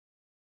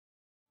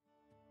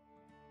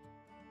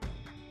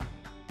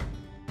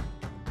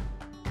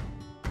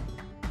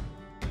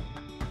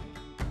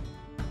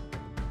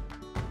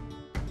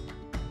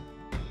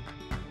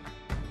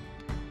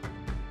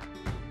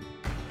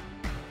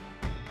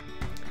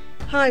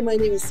Hi, my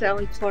name is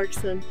Sally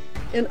Clarkson,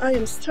 and I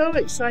am so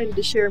excited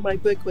to share my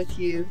book with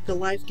you, The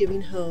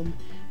Life-Giving Home,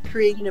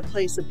 Creating a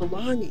Place of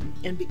Belonging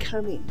and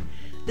Becoming.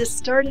 This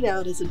started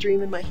out as a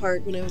dream in my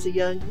heart when I was a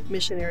young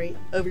missionary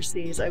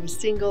overseas. I was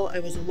single, I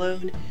was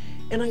alone,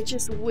 and I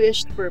just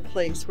wished for a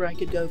place where I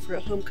could go for a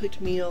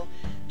home-cooked meal,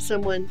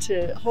 someone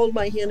to hold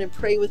my hand and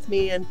pray with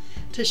me and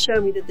to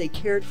show me that they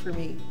cared for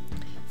me.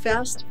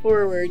 Fast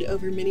forward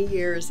over many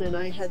years, and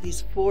I had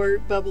these 4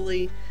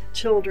 bubbly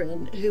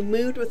children who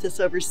moved with us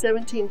over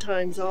 17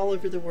 times all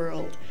over the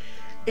world.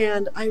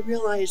 And I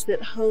realized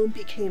that home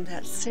became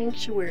that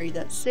sanctuary,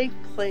 that safe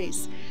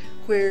place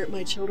where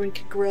my children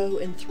could grow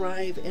and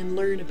thrive and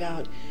learn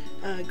about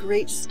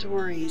great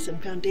stories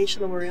and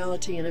foundational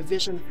morality and a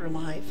vision for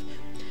life.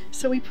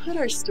 So we put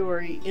our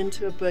story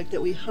into a book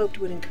that we hoped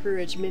would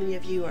encourage many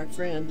of you, our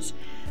friends,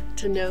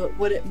 to know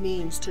what it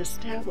means to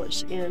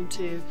establish and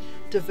to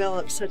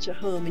develop such a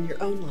home in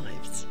your own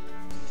lives.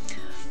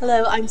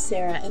 Hello, I'm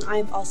Sarah, and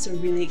I'm also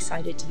really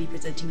excited to be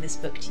presenting this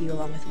book to you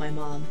along with my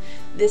mom.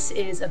 This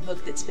is a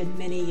book that's been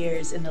many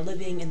years in the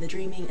living, in the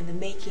dreaming, in the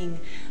making.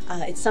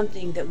 It's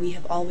something that we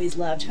have always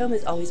loved. Home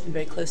has always been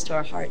very close to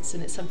our hearts,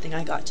 and it's something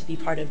I got to be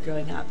part of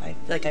growing up. I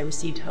feel like I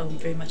received home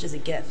very much as a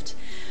gift.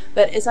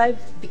 But as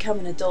I've become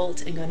an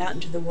adult and gone out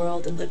into the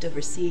world and lived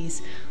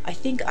overseas, I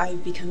think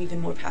I've become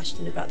even more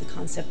passionate about the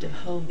concept of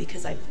home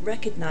because I've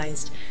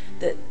recognized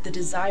that the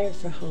desire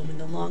for home and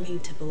the longing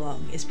to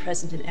belong is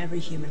present in every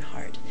human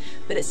heart.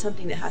 But it's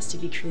something that has to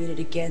be created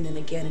again and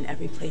again in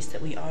every place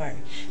that we are.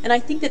 And I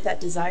think that that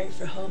desire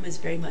for home is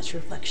very much a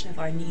reflection of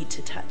our need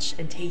to touch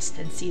and taste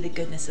and see the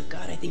goodness of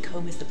God. I think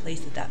home is the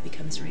place that that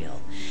becomes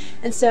real.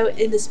 And so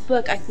in this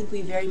book, I think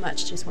we very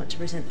much just want to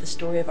present the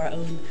story of our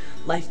own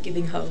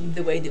life-giving home,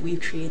 the way that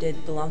we've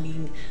created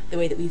belonging, the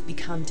way that we've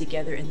become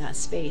together in that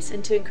space,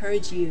 and to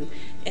encourage you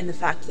in the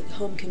fact that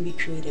home can be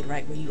created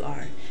right where you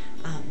are.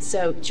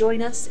 So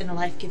join us in a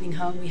life-giving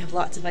home. We have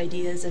lots of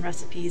ideas and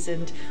recipes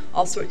and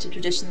all sorts of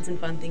traditions and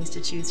fun things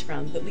to choose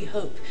from, but we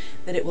hope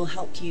that it will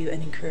help you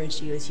and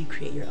encourage you as you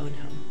create your own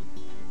home.